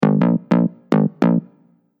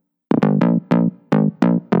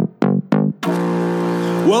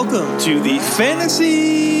Welcome to the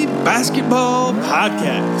Fantasy Basketball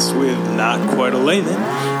Podcast with not quite a layman,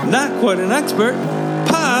 not quite an expert,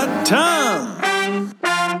 Pod Tom.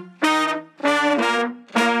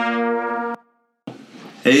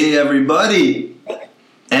 Hey everybody,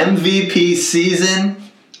 MVP season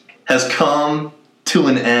has come to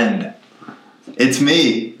an end. It's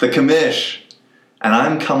me, the commish, and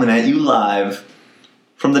I'm coming at you live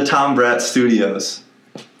from the Tom Brat Studios.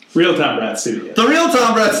 Real Tom Brat Studios. The real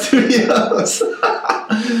Tom Brat Studios.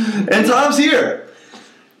 And Tom's here.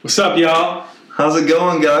 What's up, y'all? How's it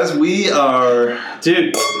going, guys? We are...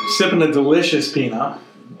 Dude, sipping a delicious Pinot.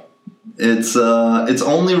 It's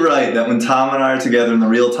only right that when Tom and I are together in the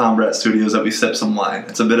real Tom Brat Studios that we sip some wine.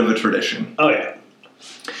 It's a bit of a tradition. Oh, yeah.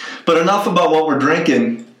 But enough about what we're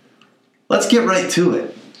drinking. Let's get right to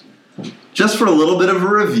it. Just for a little bit of a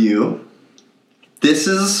review, this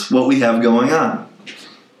is what we have going on.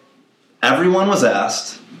 Everyone was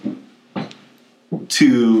asked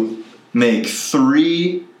to make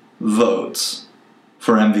 3 votes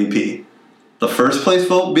for MVP. The first place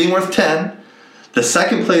vote being worth 10, the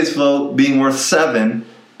second place vote being worth 7,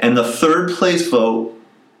 and the third place vote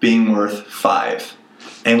being worth 5.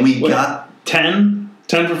 And we got 10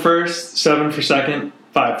 for first, 7 for second,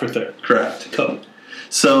 5 for third. Correct. Cool.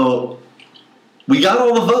 So we got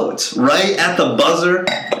all the votes right at the buzzer,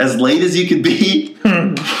 as late as you could be.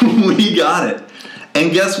 We got it.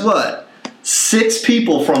 And guess what? 6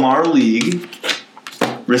 people from our league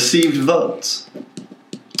received votes.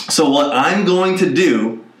 So what I'm going to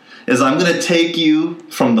do is I'm going to take you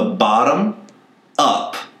from the bottom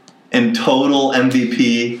up in total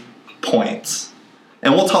MVP points.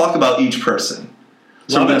 And we'll talk about each person.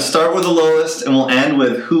 So we're going to start with the lowest, and we'll end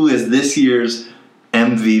with who is this year's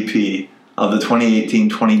MVP of the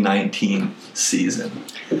 2018-2019 season.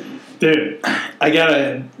 Dude, I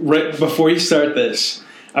gotta, right before you start this,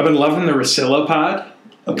 I've been loving the Rosillo pod.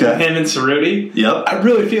 Okay. Him and Cerruti. Yep. I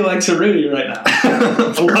really feel like Cerruti right now.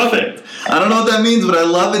 I love it. I don't know what that means, but I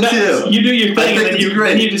love it too. You do your thing, and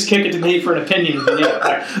then you just kick it to me for an opinion. Okay.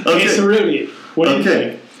 Hey, Cerruti, what do you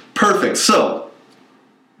think? Perfect. So,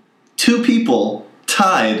 2 people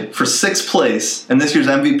tied for 6th place in this year's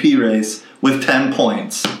MVP race with 10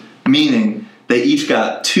 points, meaning they each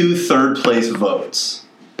got 2 third-place votes.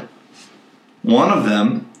 One of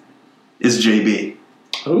them is JB.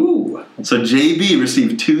 Ooh. So JB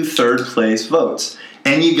received 2 third-place votes.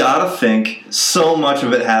 And you gotta think so much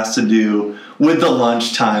of it has to do with the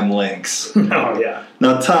lunchtime links. Oh, yeah.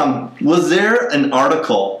 Now, Tom, was there an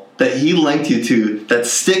article that he linked you to that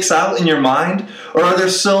sticks out in your mind? Or are there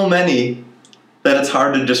so many that it's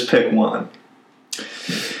hard to just pick one?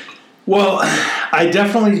 Well, I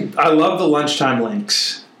love the lunchtime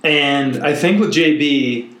links. And I think with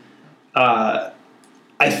JB, I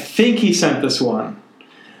think he sent this one.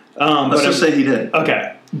 Let's just say he did.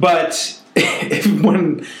 Okay. But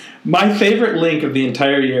when my favorite link of the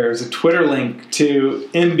entire year is a Twitter link to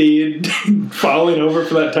Embiid falling over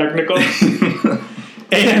for that technical.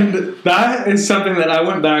 And that is something that I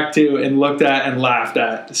went back to and looked at and laughed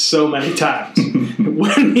at so many times.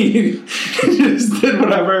 When he just did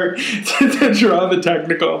whatever to draw the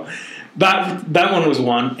technical. That one was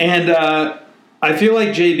one. And I feel like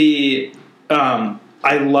JB,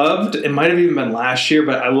 I loved, it might have even been last year,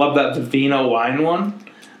 but I love that Vivino wine one.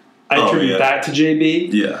 I attribute that to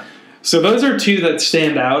JB. Yeah. So those are 2 that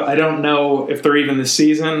stand out. I don't know if they're even this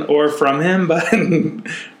season or from him, but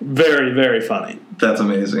very, very funny. That's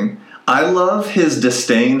amazing. I love his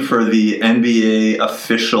disdain for the NBA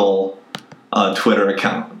official Twitter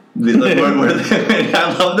account.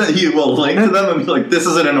 I love that he will link to them and be like, this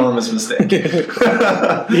is an enormous mistake.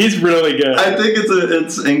 He's really good. I think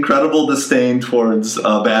it's incredible disdain towards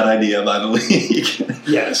a bad idea by the league.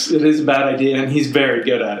 Yes, it is a bad idea, and he's very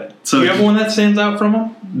good at it. So, do you have one that stands out from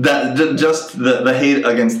him? That just the hate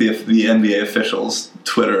against the NBA officials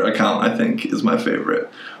Twitter account, I think, is my favorite.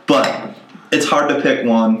 But it's hard to pick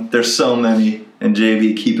one. There's so many, and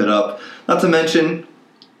JV, keep it up. Not to mention,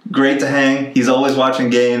 great to hang. He's always watching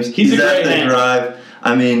games. He's at the drive.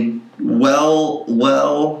 I mean,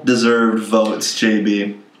 well deserved votes,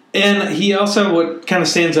 JB. And he also, what kind of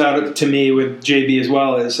stands out to me with JB as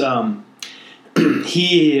well is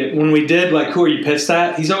when we did like who are you pissed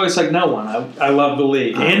at, he's always like no one. I love the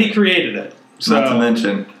league, and he created it. So not to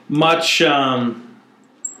mention much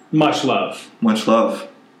love. Much love.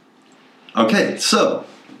 Okay, so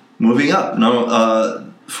moving up. No.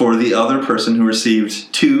 For the other person who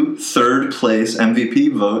received 2 third-place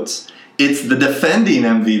MVP votes, it's the defending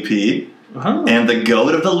MVP and the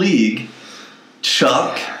GOAT of the league,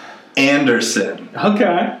 Chuck Anderson.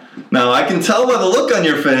 Okay. Now, I can tell by the look on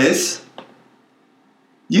your face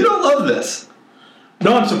You don't love this.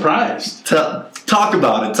 No, I'm surprised. Talk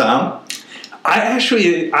about it, Tom. I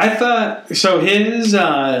thought, so his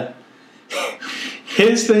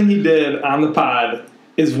thing he did on the pod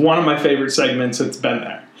is one of my favorite segments that's been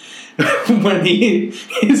there. When he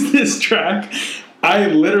is this track, I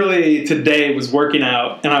literally today was working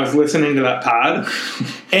out and I was listening to that pod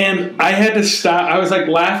and I had to stop. I was like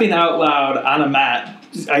laughing out loud on a mat.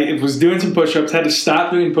 I was doing some push-ups, had to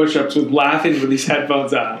stop doing push-ups with laughing with these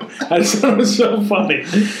headphones on. I just thought it was so funny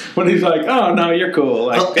when he's like, "Oh no, you're cool."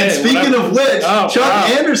 Like, and speaking of which, Chuck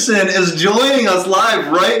Anderson is joining us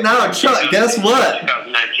live right now. Chuck, guess what?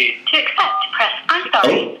 2019. To accept, press I'm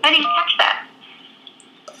sorry. I didn't catch that.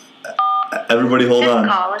 Everybody hold on.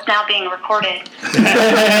 This call is now being recorded.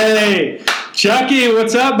 Hey, Chucky,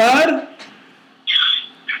 what's up, bud?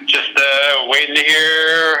 Just waiting to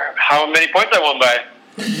hear how many points I won by.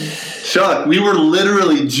 Chuck, we were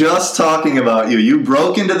literally just talking about you. You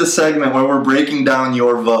broke into the segment where we're breaking down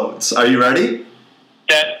your votes. Are you ready?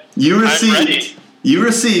 I'm ready. You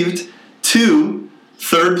received 2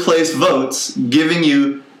 third-place votes, giving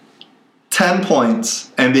you 10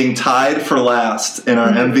 points and being tied for last in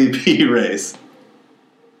our MVP race.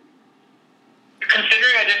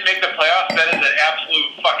 Considering I didn't make the playoffs, that is an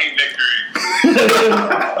absolute fucking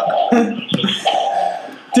victory.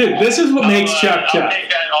 Dude, this is what makes Chuck I'll take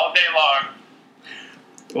that all day long.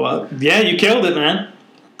 Well, yeah, you killed it, man.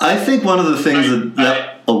 I think one of the things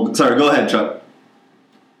oh, sorry, go ahead, Chuck.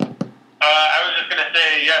 I was just going to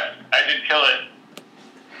say, yes, I did kill it.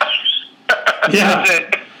 Yeah.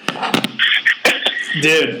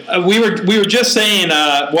 Dude, we were just saying,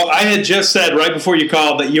 well, I had just said right before you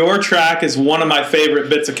called that your track is one of my favorite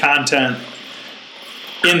bits of content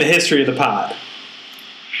in the history of the pod.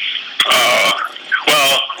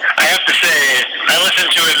 Well, I have to say, I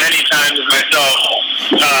listened to it many times myself.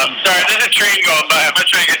 Sorry, there's a train going by. I'm not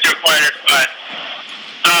trying to get to a quieter spot.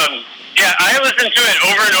 Yeah, I listened to it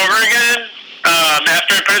over and over again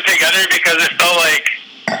after I put it together because it felt like,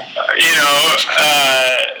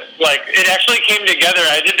 like it actually came together.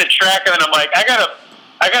 I did the track and then I'm like, I gotta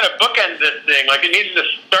bookend this thing. Like it needs to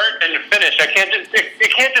start and finish. It can't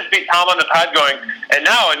just be Tom on the pod going, and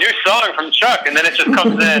now a new song from Chuck, and then it just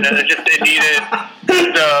comes in and it needed.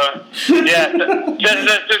 So yeah,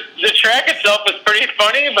 the track itself is pretty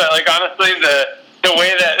funny, but like honestly the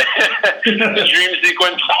way that the dream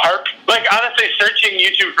sequence harp, like honestly searching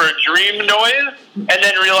YouTube for a dream noise and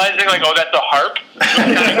then realizing like, oh, that's a harp. It's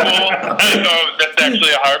kind of cool. Oh, that's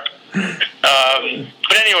actually a harp.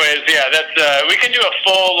 But anyways, yeah, that's we can do a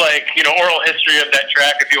full oral history of that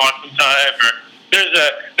track if you want some time. Or there's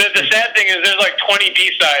the sad thing is there's like 20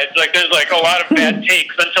 B-sides. Like there's like a lot of bad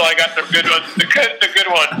takes until I got the good one. The good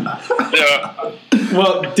one. So.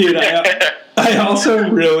 Well, dude, I also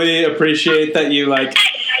really appreciate that you I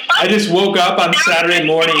just woke up on Saturday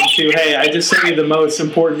morning to, hey, I just sent you the most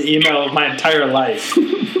important email of my entire life.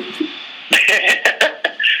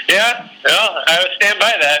 Yeah, well, I would stand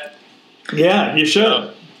by that. Yeah, you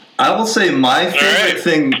should. I will say my favorite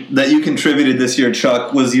thing that you contributed this year,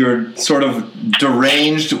 Chuck, was your sort of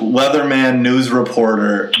deranged weatherman news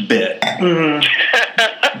reporter bit. Mm-hmm.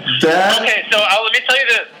 Okay, so let me tell you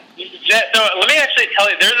this. So let me actually tell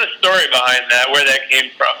you, there's a story behind that, where that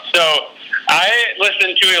came from. So I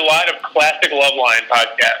listen to a lot of classic Loveline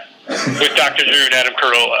podcasts with Dr. Drew and Adam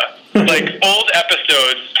Carolla. Like old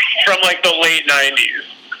episodes from like the late 90s.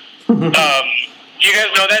 Do you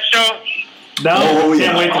guys know that show? No,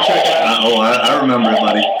 can't wait to check it out. I remember it,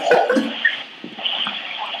 buddy.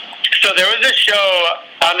 So there was this show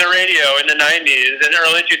on the radio in the 90s and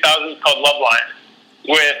early 2000s called Loveline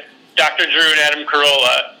with Dr. Drew and Adam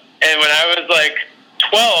Carolla. And when I was like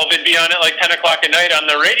 12, it'd be on at like 10 o'clock at night on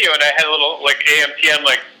the radio, and I had a little like AM, PM,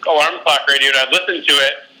 like alarm clock radio, and I'd listen to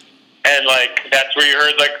it. And like that's where you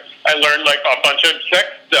heard like I learned like a bunch of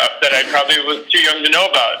sex stuff that I probably was too young to know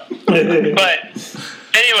about. But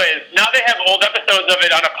anyways, now they have old episodes of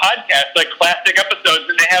it on a podcast, like classic episodes,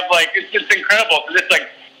 and they have like it's just incredible because it's like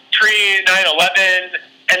pre-9/11,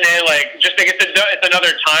 and they like just think it's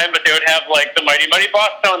another time, but they would have like the Mighty Mighty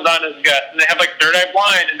Boss Tones on as guests, and they have like Third Eye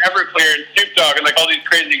Blind and Everclear and Snoop Dogg and like all these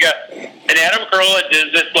crazy guests. And Adam Carolla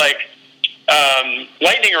did this like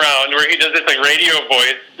lightning round where he does this like radio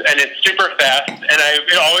voice, and it's super fast, and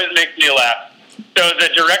it always makes me laugh. So the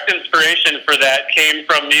direct inspiration for that came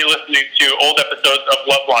from me listening to old episodes of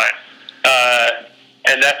Loveline.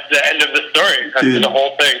 And that's the end of the story. That's the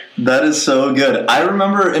whole thing. That is so good. I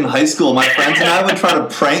remember in high school, my friends and I would try to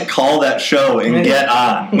prank call that show and get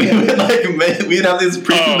on. We'd have these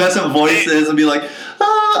prepubescent voices and be like,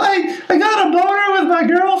 "Oh, I got a boner with my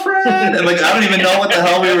girlfriend," and like I don't even know what the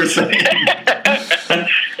hell we were saying.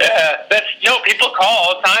 People call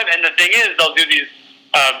all the time, and the thing is, they'll do these.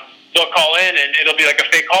 They'll call in, and it'll be like a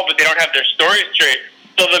fake call, but they don't have their story straight.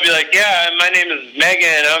 So they'll be like, "Yeah, my name is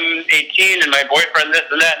Megan. I'm 18, and my boyfriend this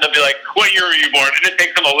and that." And they'll be like, "What year were you born?" And it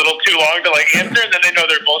takes them a little too long to answer, and then they know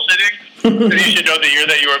they're bullshitting. So you should know the year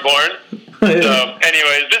that you were born. So,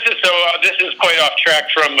 anyways, this is quite off track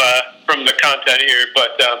from the content here,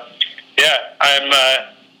 but yeah, I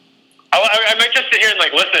might just sit here and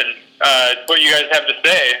listen what you guys have to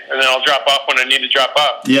say, and then I'll drop off when I need to drop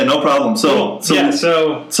off. Yeah, no problem. So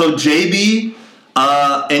JB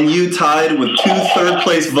and you tied with 2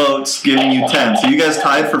 third-place votes, giving you 10. So you guys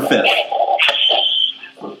tied for 5th.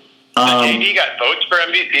 JB got votes for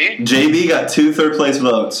MVP? JB got 2 third-place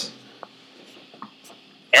votes.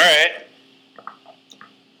 All right.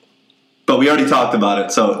 But we already talked about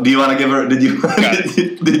it. So do you want to give her? Did you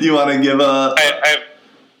want to give a? I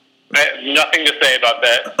have nothing to say about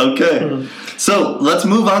that. Okay. So let's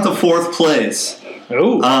move on to 4th place.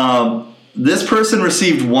 Oh. This person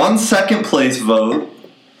received 1 second-place vote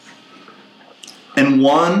and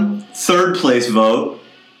 1 third-place vote,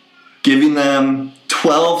 giving them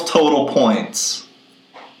 12 total points.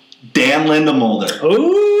 Dan Lindemulder.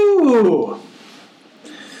 Ooh.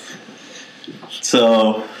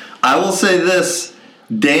 So I will say this.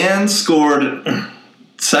 Dan scored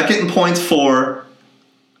second in points 4,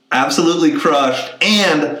 absolutely crushed,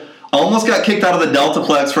 and almost got kicked out of the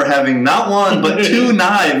Deltaplex for having not 1 but 2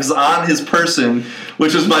 knives on his person,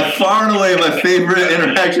 which was by far and away my favorite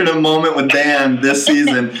interaction and moment with Dan this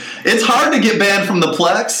season. It's hard to get banned from the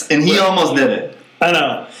Plex, and he almost did it. I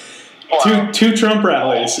know. Wow. Two Trump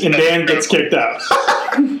rallies, and Dan gets kicked out.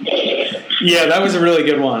 Yeah, that was a really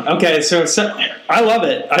good one. Okay, so I love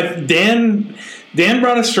it. Dan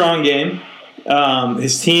brought a strong game.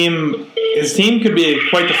 His team could be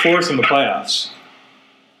quite the force in the playoffs.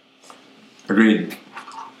 Agreed.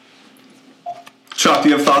 Chuck, do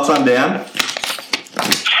you have thoughts on Dan? I'm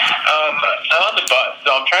on the bus,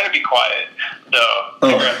 so I'm trying to be quiet. So,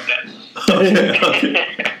 congrats, Dan. Okay.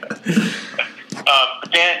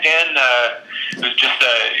 Dan was just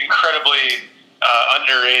an incredibly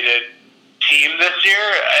underrated team this year.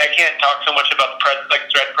 I can't talk so much about the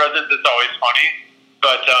threat presence. It's always funny,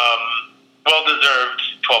 but well-deserved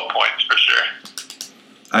 12 points for sure.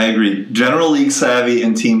 I agree. General league savvy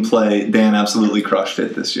and team play, Dan absolutely crushed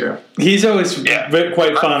it this year. He's always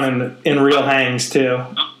quite fun in real hangs, too.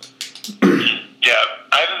 Yeah,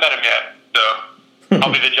 I haven't met him yet, so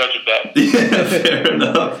I'll be the judge of that. Yeah, fair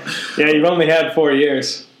enough. Yeah, you've only had 4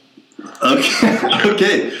 years.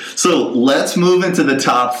 Okay. So let's move into the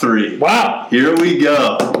top 3. Wow. Here we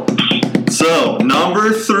go. So,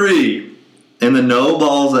 number 3 in the No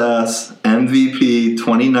Balls Ass MVP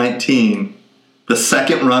 2019, the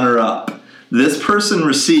second runner-up. This person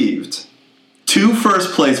received 2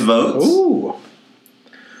 first-place votes. Ooh.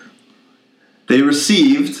 They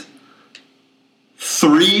received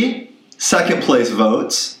 3 second-place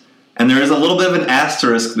votes, and there is a little bit of an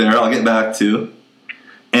asterisk there I'll get back to,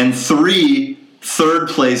 and 3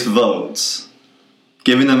 third-place votes,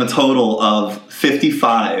 giving them a total of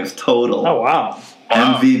 55 total. Oh, wow.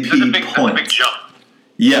 MVP That's a points. big jump.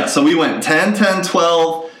 Yeah, so we went 10, 10,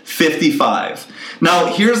 12, 55. Now,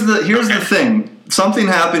 here's the thing. Something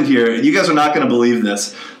happened here. You guys are not going to believe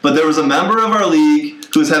this, but there was a member of our league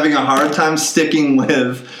who was having a hard time sticking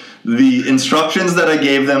with the instructions that I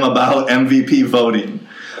gave them about MVP voting.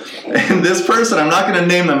 And this person, I'm not going to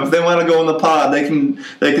name them. If they want to go in the pod, they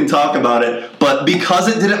can talk about it. But because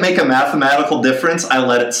it didn't make a mathematical difference, I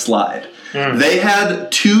let it slide. They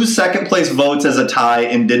had 2 second-place votes as a tie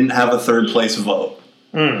and didn't have a third-place vote.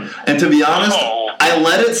 And to be honest, I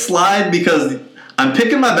let it slide because I'm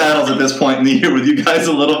picking my battles at this point in the year with you guys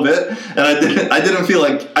a little bit, and I didn't feel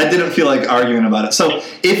like arguing about it. So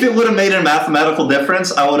if it would have made a mathematical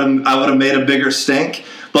difference, I would have made a bigger stink.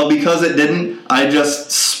 But because it didn't, I just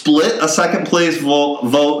split a second-place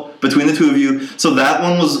vote between the 2 of you. So that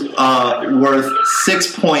one was worth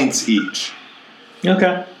 6 points each.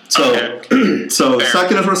 Okay. So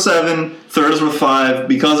second is worth 7, third is worth 5.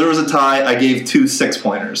 Because there was a tie, I gave 2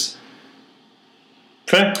 6-pointers.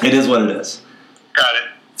 Okay. It is what it is. Got it.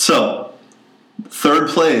 So, third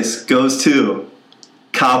place goes to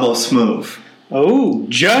Cabo Smooth. Oh,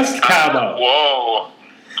 just Cabo. Whoa.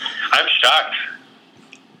 I'm shocked.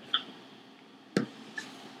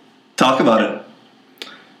 Talk about it.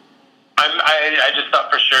 I just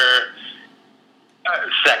thought for sure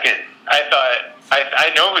second.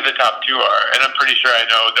 I know who the top 2 are, and I'm pretty sure I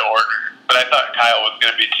know the order. But I thought Kyle was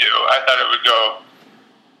going to be 2. I thought it would go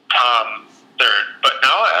Tom third. But now,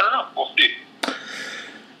 I don't know. We'll see.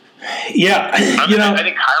 Yeah, I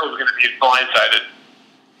think Kyle was going to be blindsided.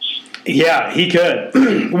 Yeah, he could.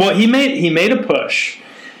 Well, he made a push.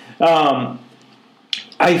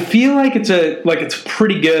 I feel like it's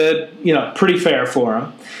pretty good, pretty fair for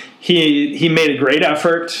him. He made a great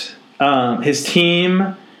effort. His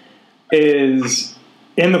team is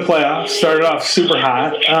in the playoffs. Started off super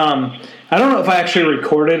hot. I don't know if I actually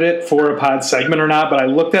recorded it for a pod segment or not, but I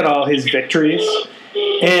looked at all his victories,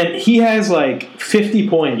 and he has like 50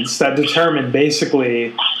 points that determine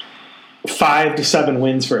basically 5 to 7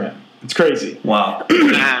 wins for him. It's crazy. Wow.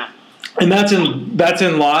 And that's in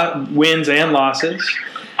wins and losses.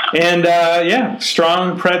 And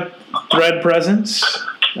strong thread presence.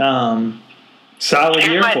 Solid year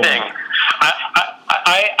Here's for my him. thing.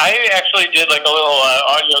 I actually did like a little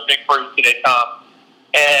audio thing for you today, Tom,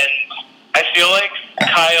 and I feel like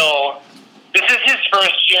Kyle. This is his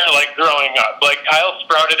first year, like, growing up. Like, Kyle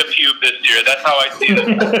sprouted a pube this year. That's how I see it.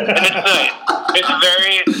 And it's nice. It's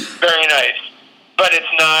very, very nice. But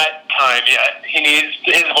it's not time yet.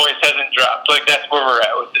 His voice hasn't dropped. Like, that's where we're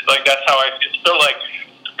at with it. Like, that's how I feel. So, like,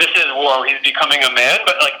 this is, whoa, he's becoming a man,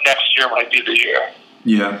 but, like, next year might be the year.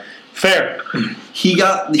 Yeah. Fair. He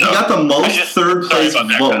got the most third place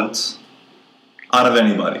votes out of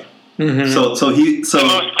anybody. Mm-hmm. So the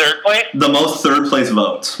most third place? The most third place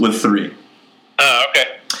votes with 3. Oh,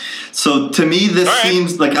 okay. So to me, this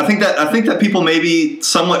seems like I think that people maybe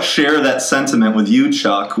somewhat share that sentiment with you,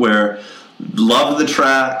 Chuck, where love the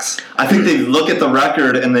tracks. I think they look at the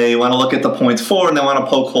record and they want to look at the points for and they want to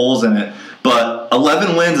poke holes in it. But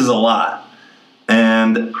 11 wins is a lot,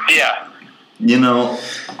 and yeah. Yeah.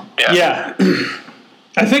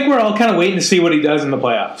 I think we're all kind of waiting to see what he does in the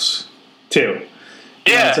playoffs, too.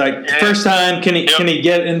 Yeah. It's like, first time, can he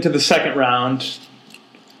get into the second round?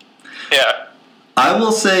 Yeah. I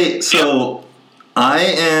will say, so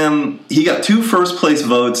he got 2 first place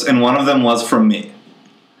votes, and one of them was from me.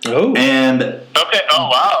 Oh. And okay. Oh,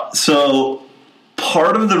 wow. So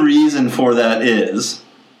part of the reason for that is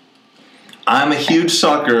I'm a huge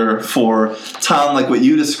sucker for Tom, like what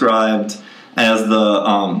you described as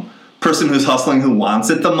the person who's hustling, who wants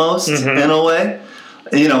it the most, in a way.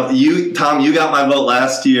 Tom, you got my vote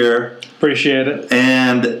last year. Appreciate it.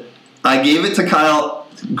 And I gave it to Kyle.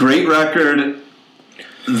 Great record,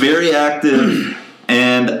 very active,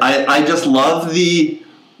 and I just love the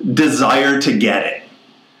desire to get it.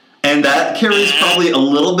 And that carries probably a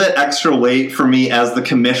little bit extra weight for me as the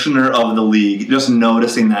commissioner of the league, just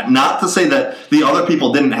noticing that. Not to say that the other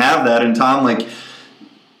people didn't have that, and Tom, like,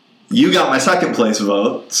 you got my second place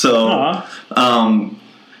vote, so I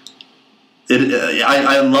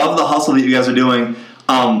love the hustle that you guys are doing.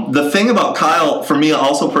 The thing about Kyle, for me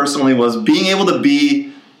also personally, was being able to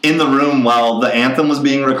be in the room while the anthem was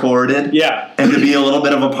being recorded. Yeah. And to be a little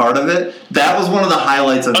bit of a part of it. That was one of the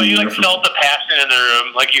highlights of the year. You felt the passion in the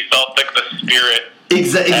room. Like, you felt, like, the spirit.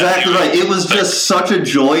 Exactly right. It was just such a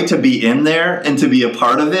joy to be in there and to be a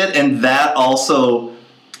part of it. And that also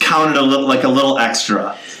counted a little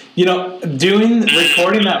extra.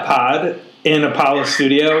 Recording that pod in Apollo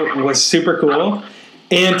Studio was super cool.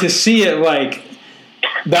 And to see it, like,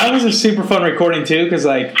 that was a super fun recording, too, because,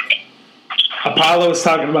 like, Apollo was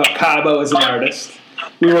talking about Cabo as an artist.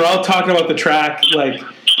 We were all talking about the track, like,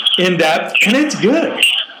 in depth, and it's good.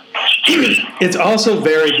 It's also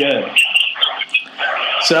very good.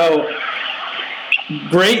 So,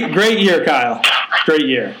 great year, Kyle. Great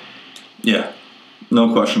year. Yeah,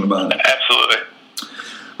 no question about it. Absolutely.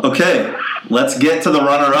 Okay, let's get to the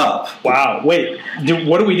runner-up. Wow, wait.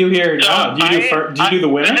 What do we do here now? Do you do the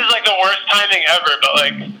winner? This is like the worst timing ever, but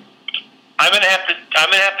like I'm gonna have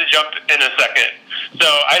to jump in a second. So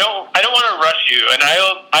I don't want to rush you, and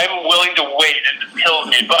I'm willing to wait and it kills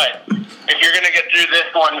me. But if you're gonna get through this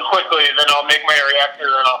one quickly, then I'll make my reaction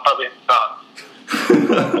and I'll probably stop.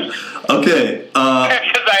 Okay.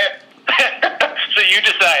 So you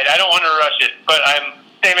decide. I don't want to rush it, but I'm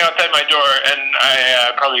standing outside my door, and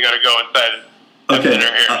I probably got to go inside. Okay.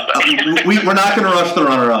 We're not going to rush the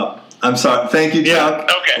runner-up. I'm sorry. Thank you, Chuck.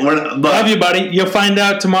 Yeah. Okay. Love you, buddy. You'll find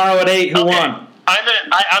out tomorrow at 8 who won. I'm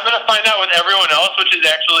gonna find out with everyone else, which is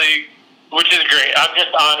great. I'm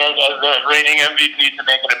just honored as the reigning MVP to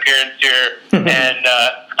make an appearance here, and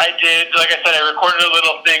I did, like I said, I recorded a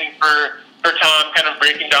little thing for Tom, kind of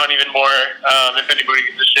breaking down even more. If anybody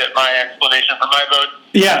gives a shit, my explanation for my vote.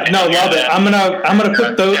 Yeah, no, love it. I'm gonna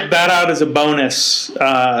put that out as a bonus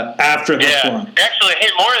after this one. Actually, hey,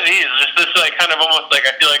 more of these. Just this, like, kind of almost like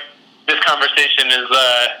I feel like this conversation is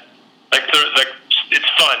like it's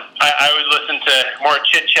fun. I would listen to more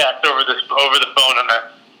chit chats over the phone on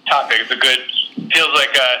that topic. It's feels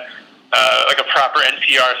like a proper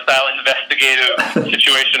NPR style investigative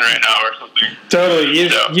situation right now or something. Totally.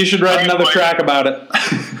 You should write another track about it.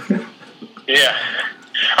 Yeah.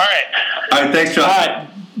 All right. All right, thanks, John. All right.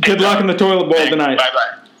 Good luck in the toilet bowl tonight.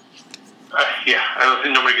 Bye-bye. Yeah, I don't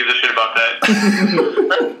think nobody gives a shit about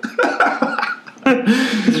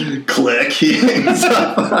that. Click. He hangs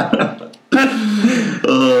up.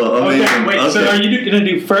 Oh, amazing. Okay, wait. So are you going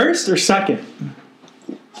to do first or second?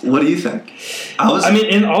 What do you think? I mean,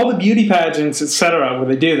 in all the beauty pageants, etc., where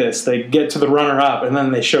they do this, they get to the runner-up and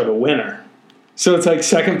then they show the winner. So it's like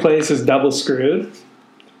second place is double screwed.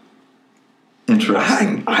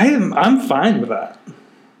 Interesting. I'm fine with that.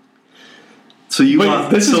 So you Wait, want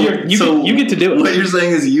this is you get to do it. What you're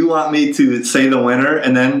saying is you want me to say the winner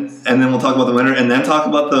and then we'll talk about the winner and then talk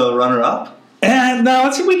about the runner-up? And no,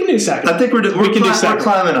 we can do second. I think we're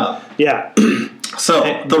climbing up. Yeah.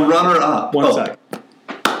 So the runner-up. One sec.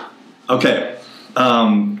 Okay.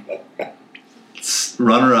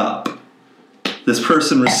 Runner-up. This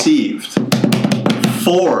person received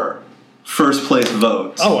 4 first-place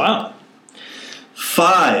votes. Oh, wow.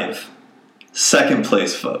 5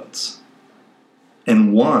 second-place votes.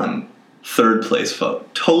 And 1 third-place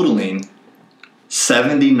vote, totaling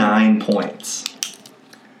 79 points.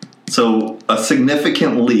 So a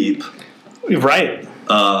significant leap. Right.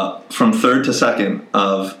 From third to second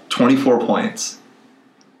of 24 points.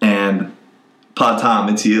 And Pod Tom,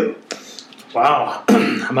 it's you. Wow.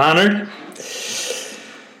 I'm honored. I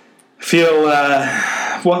feel,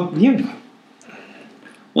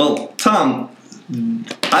 Well, Tom,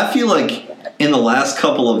 I feel like in the last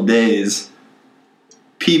couple of days,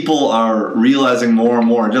 people are realizing more and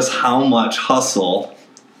more just how much hustle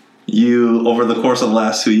you, over the course of the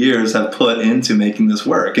last 2 years, have put into making this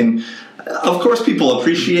work. And, of course, people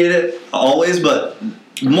appreciate it always, but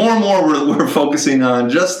more and more we're focusing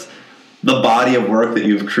on just the body of work that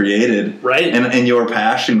you've created, right, and your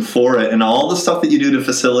passion for it, and all the stuff that you do to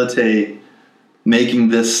facilitate making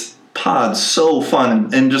this pod so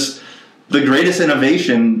fun and just the greatest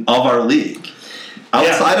innovation of our league.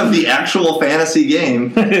 Outside of the actual fantasy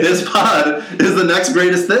game, this pod is the next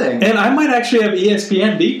greatest thing. And I might actually have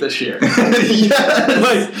ESPN beat this year. Yes.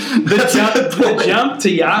 Like the jump to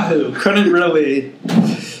Yahoo couldn't really,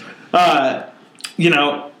 I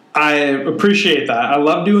appreciate that. I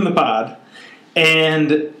love doing the pod,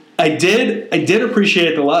 and I did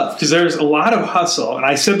appreciate the love because there's a lot of hustle. And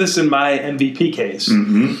I said this in my MVP case.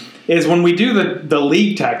 Mm-hmm. Is when we do the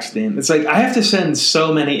league texting, it's like I have to send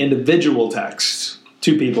so many individual texts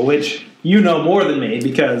to people, which you know more than me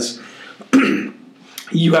because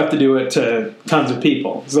you have to do it to tons of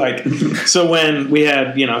people. It's like, so when we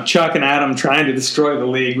had, Chuck and Adam trying to destroy the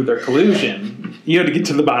league with their collusion, you had to get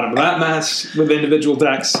to the bottom of that mess with individual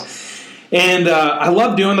texts. And I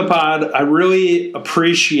love doing the pod. I really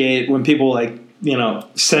appreciate when people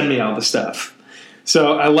send me all the stuff.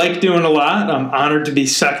 So I like doing a lot. I'm honored to be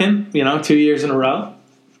second, 2 years in a row.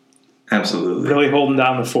 Absolutely. Really holding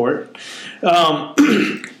down the fort. I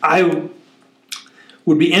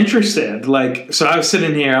would be interested, so I was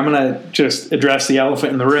sitting here, I'm going to just address the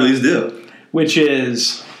elephant in the room. Please do. Which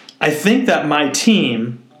is, I think that my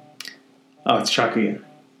team, it's Chuck again.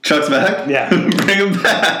 Chuck's back? Yeah. Bring him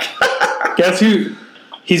back. Guess who?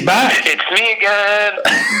 He's back. It's me again.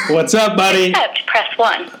 What's up, buddy? Accept, press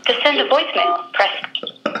 1. To send a voicemail, press...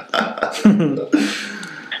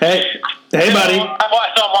 Hey, buddy. So I'm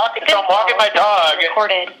walking my dog.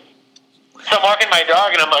 Recorded. So I'm walking my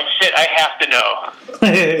dog, and I'm like, shit, I have to know.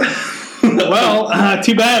 Well,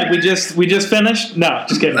 too bad. We just finished. No,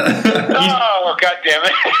 just kidding. Oh, God damn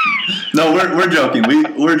it. No, we're joking.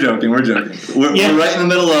 We're joking. We're right in the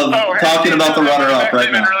middle of talking about the runner-up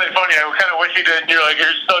right now. It's been really funny. I kind of wish you did. And you're like,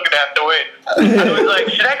 you're still going to have to wait. I was like,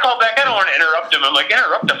 should I call back? I don't want to interrupt him. I'm like,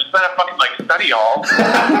 interrupt him. It's not a fucking, study hall.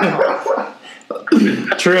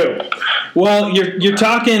 True. Well, you're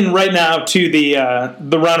talking right now to the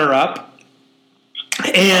runner-up.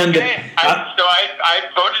 And okay. I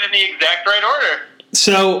voted in the exact right order.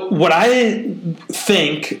 So what I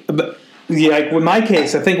think, with my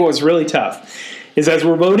case, I think what was really tough is as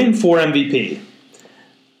we're voting for MVP,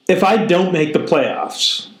 if I don't make the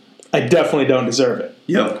playoffs, I definitely don't deserve it.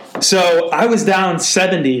 Yep. So I was down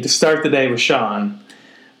 70 to start the day with Sean,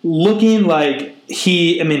 looking like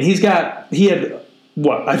he had,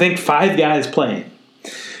 I think 5 guys playing.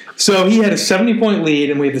 So he had a 70-point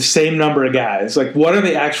lead, and we had the same number of guys. What are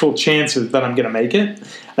the actual chances that I'm going to make it?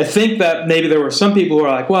 I think that maybe there were some people who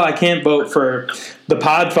are like, well, I can't vote for the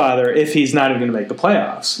Podfather if he's not even going to make the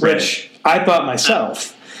playoffs, which I thought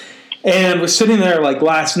myself. And was sitting there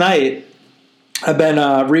last night. I've been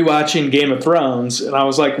rewatching Game of Thrones, and I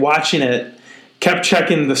was watching it, kept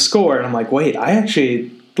checking the score, and I'm like, wait, I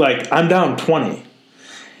actually I'm down 20.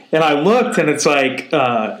 And I looked, and it's like,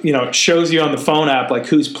 it shows you on the phone app, like,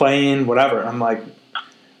 who's playing, whatever. And I'm like,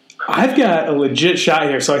 I've got a legit shot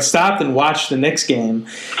here. So I stopped and watched the Knicks game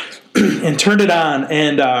and turned it on.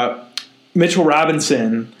 And Mitchell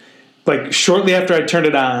Robinson, like, shortly after I turned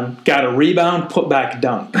it on, got a rebound, put back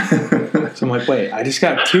dunk. So I'm like, wait, I just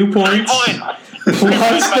got 2 points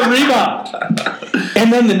plus the rebound.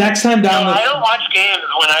 And then the next time down I don't watch games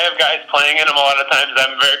when I have guys playing in them. A lot of times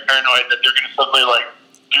I'm very paranoid that they're going to suddenly, like,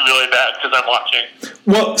 do really bad because I'm watching.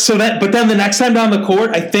 Well, but then the next time down the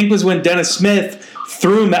court, I think was when Dennis Smith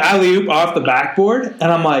threw him the alley-oop off the backboard, and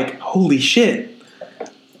I'm like, holy shit.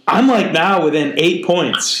 I'm like now within 8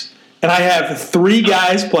 points, and I have 3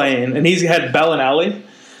 guys playing, and he's had Bellinelli.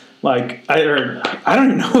 Like, I don't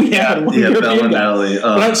even know who he had.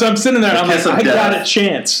 Bellinelli. So I'm sitting there, and I'm like, I got a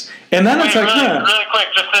chance. And then it's like, really quick,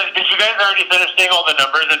 did you guys already finish seeing all the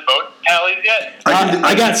numbers and vote tallies yet?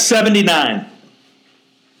 I got 79.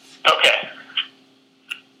 Okay.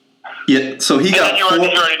 Yeah, so he got. Did you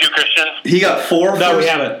already do Christian? He got 4. No, we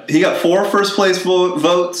haven't. He got 4 first place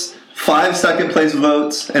votes, 5 second place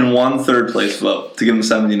votes, and 1 third place vote to give him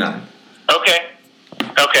 79. Okay.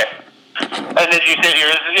 And did you say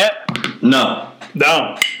yours yet? No.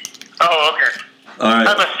 No. Oh, okay. All right.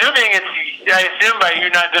 I'm assuming I assume by you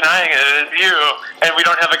not denying it's you, and we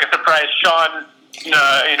don't have like a surprise Sean,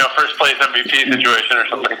 first place MVP situation or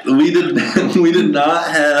something. We did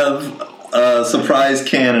not have a surprise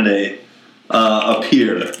candidate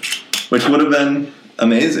appear, which would have been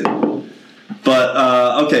amazing.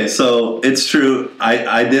 But okay, so it's true.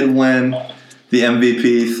 I did win the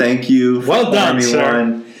MVP. Thank you. Well done, Army sir.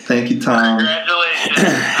 One. Thank you, Tom. Congratulations.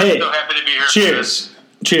 Hey, I'm so happy to be here.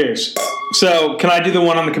 Cheers. So, can I do the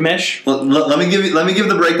one on the commish? Let me give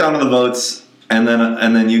the breakdown of the votes, and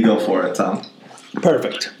then you go for it, Tom.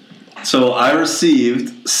 Perfect. So I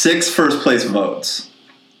received 6 first place votes.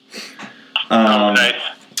 Nice.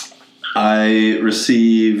 I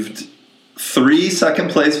received 3 second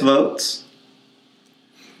place votes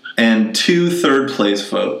and 2 third place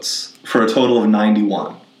votes for a total of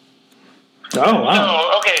 91. Oh, wow.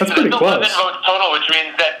 So, okay, That's so pretty that's 11 close. votes total, which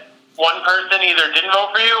means that one person either didn't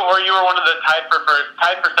vote for you or you were one of the tied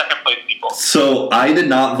for second place people. So I did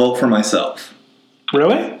not vote for myself.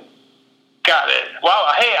 Really? Got it.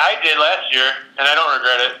 Wow. Hey, I did last year, and I don't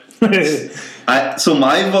regret it. So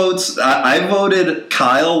my votes, I voted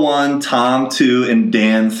Kyle 1, Tom 2, and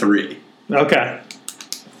Dan 3. Okay.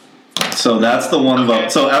 So that's the one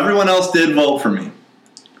vote. So everyone else did vote for me.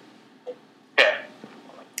 Okay.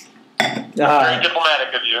 Very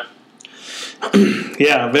diplomatic of you.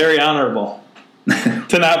 Yeah, very honorable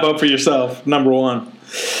to not vote for yourself, number one.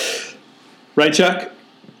 Right, Chuck?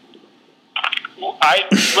 I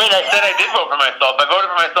said I did vote for myself. I voted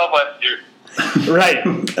for myself last year. Right.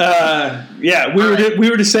 Yeah, we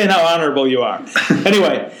were just saying how honorable you are.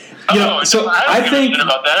 Anyway, so I think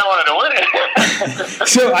about that. I wanted to win it.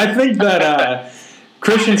 so I think that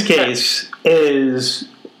Christian's case is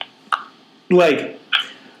like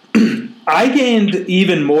I gained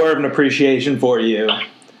even more of an appreciation for you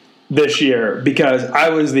this year because I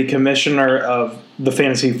was the commissioner of the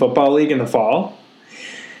Fantasy Football League in the fall.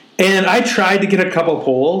 And I tried to get a couple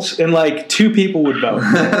polls, and like 2 people would vote.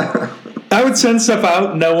 I would send stuff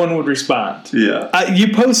out, no one would respond. Yeah.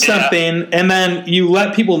 You post something, and then you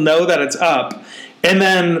let people know that it's up, and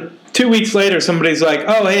then 2 weeks later, somebody's like,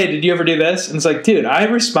 "Oh, hey, did you ever do this?" And it's like, dude, I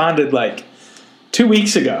responded like 2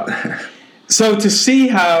 weeks ago. So to see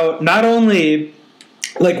how not only,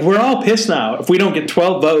 like, we're all pissed now if we don't get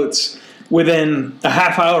 12 votes within a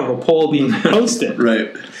half hour of a poll being posted.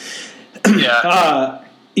 Right. Yeah.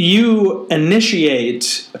 You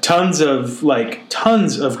initiate tons of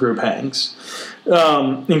group hangs,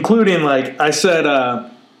 including, like, I said, I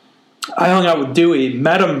hung out with Dewey,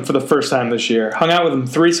 met him for the first time this year, hung out with him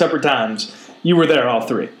 3 separate times. You were there all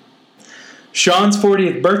 3. Sean's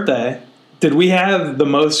 40th birthday, did we have the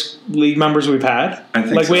most league members we've had? I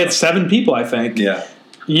think we so. had 7 people, I think. Yeah.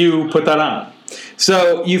 You put that on.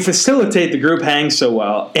 So you facilitate the group hangs so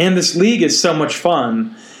well, and this league is so much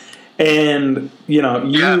fun. And,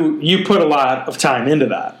 you put a lot of time into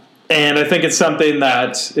that. And I think it's something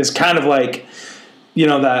that is kind of like,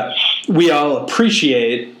 that we all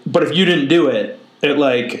appreciate, but if you didn't do it, it,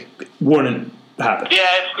 like, wouldn't happen. Yeah,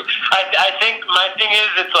 I think my thing is,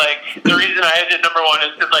 it's like, the reason I had it number 1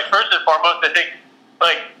 is because, like, first and foremost, I think,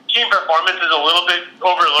 like, team performance is a little bit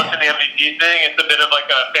overlooked in the MVP thing. It's a bit of, like,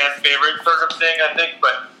 a fan favorite sort of thing, I think.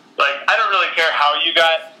 But, like, I don't really care how you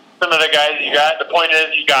got some of the guys you got. The point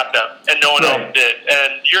is you got them, and no one else did.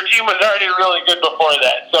 And your team was already really good before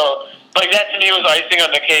that. So, like, that to me was icing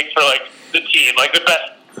on the cake for, like, the team. Like, the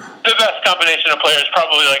best the best combination of players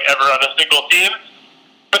probably like ever on a single team.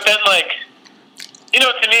 But then like, you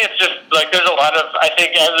know, to me it's just like there's a lot of, I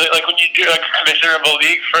think as like when you do like a commissioner of a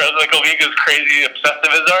league for like a league as crazy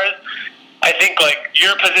obsessive as ours, I think like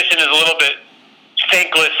your position is a little bit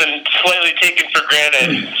thankless and slightly taken for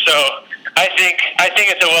granted. So I think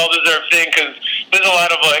it's a well-deserved thing because there's a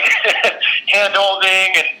lot of like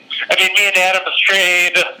hand-holding, and I mean me and Adam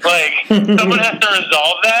strayed. Like someone has to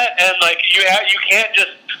resolve that, and like you can't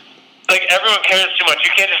just like everyone cares too much.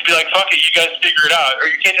 You can't just be like, fuck it, you guys figure it out, or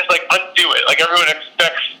you can't just like undo it. Like everyone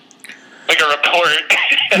expects like a report.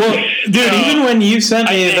 Well, dude, even when you sent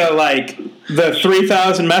me the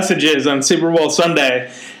 3,000 messages on Super Bowl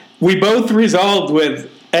Sunday, we both resolved with,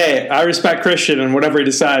 hey, I respect Christian and whatever he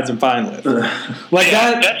decides, I'm fine with. Like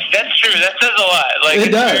yeah, that's true. That says a lot. Like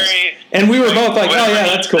it does. And we were both like, oh yeah,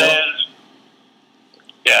 that's cool.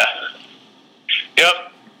 Yeah.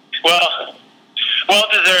 Yep. Well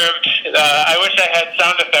deserved. I wish I had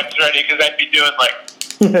sound effects ready because I'd be doing like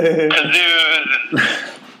kazoos and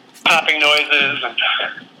popping noises and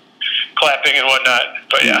clapping and whatnot.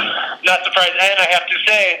 But yeah, not surprised. And I have to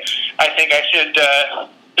say, I think I should.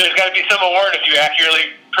 There's got to be some award if you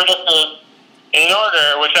accurately predicted in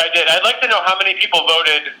order, which I did. I'd like to know how many people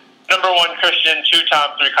voted number 1 Christian, 2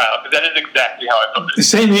 Tom, 3 Kyle, because that is exactly how I voted.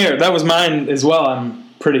 Same here. That was mine as well, I'm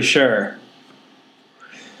pretty sure.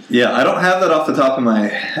 Yeah, I don't have that off the top of my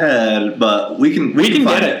head, but we can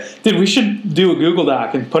get it. Dude, we should do a Google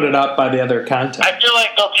Doc and put it up by the other content. I feel like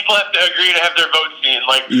though people have to agree to have their votes seen.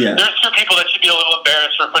 Like, there's 2 people that should be a little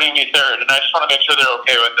embarrassed for putting me third, and I just want to make sure they're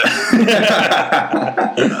okay with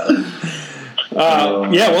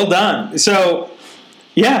it. Yeah, well done. So,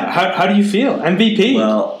 yeah, how do you feel? MVP?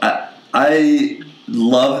 Well, I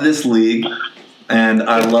love this league. And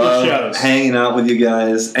I love hanging out with you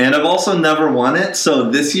guys. And I've also never won it. So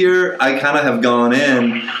this year, I kind of have gone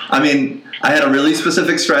in. I mean, I had a really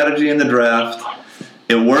specific strategy in the draft.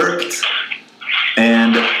 It worked.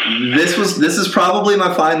 And this is probably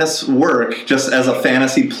my finest work just as a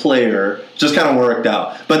fantasy player. Just kind of worked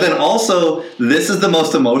out. But then also, this is the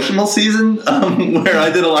most emotional season where I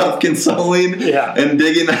did a lot of consoling and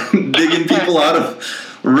digging people out of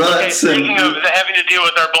ruts. Okay, speaking of having to deal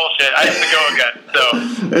with our bullshit, I have to go again. So,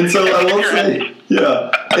 and so I will say,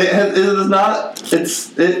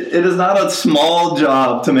 it is not a small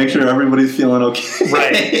job to make sure everybody's feeling okay.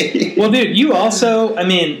 Right. Well, dude, you also, I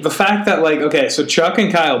mean, the fact that like, okay, so Chuck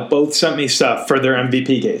and Kyle both sent me stuff for their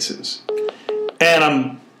MVP cases,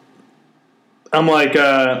 and I'm like,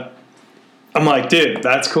 dude,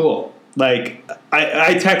 that's cool. Like,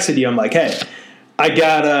 I texted you, I'm like, hey, I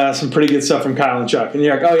got some pretty good stuff from Kyle and Chuck. And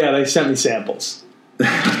you're like, oh, yeah, they sent me samples.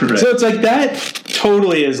 Right. So it's like that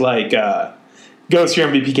totally is like goes to your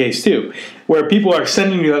MVP case, too, where people are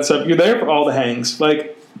sending you that stuff. You're there for all the hangs.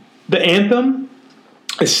 Like, the anthem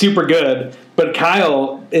is super good, but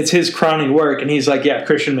Kyle, it's his crowning work, and he's like, yeah,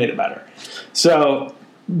 Christian made it better. So,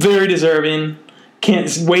 very deserving.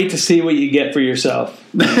 Can't wait to see what you get for yourself.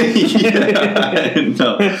 Yeah,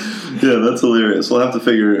 no. Yeah, that's hilarious. We'll have to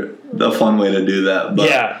figure a fun way to do that. But,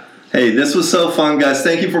 yeah. Hey, this was so fun, guys.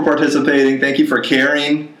 Thank you for participating. Thank you for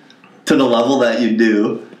caring to the level that you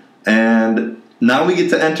do. And now we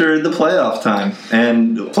get to enter the playoff time.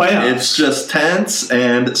 And it's just tense,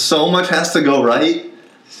 and so much has to go right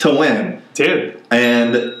to win. Dude.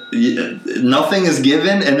 And nothing is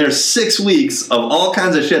given, and there's 6 weeks of all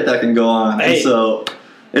kinds of shit that can go on. Hey. And so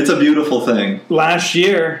it's a beautiful thing. Last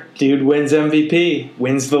year, dude wins MVP,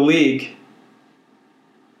 wins the league.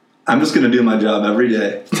 I'm just going to do my job every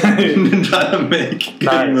day and try to make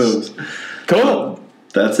good moves. Cool.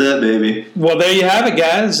 That's it, baby. Well, there you have it,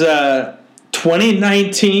 guys.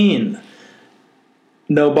 2019.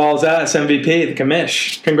 No balls ass MVP, the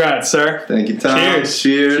commish. Congrats, sir. Thank you, Tom.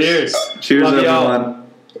 Cheers, Love everyone.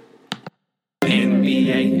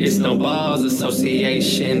 NBA, it's no balls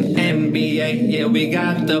association. NBA, yeah, we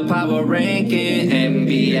got the power ranking.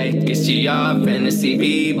 NBA, it's GR fantasy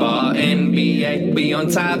b-ball. NBA, we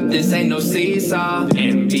on top, this ain't no seesaw.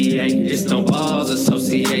 NBA, it's no balls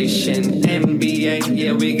association. NBA,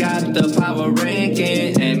 yeah, we got the power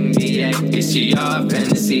ranking. NBA, it's GR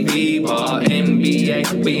fantasy b-ball.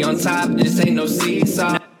 NBA, we on top, this ain't no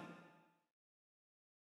seesaw.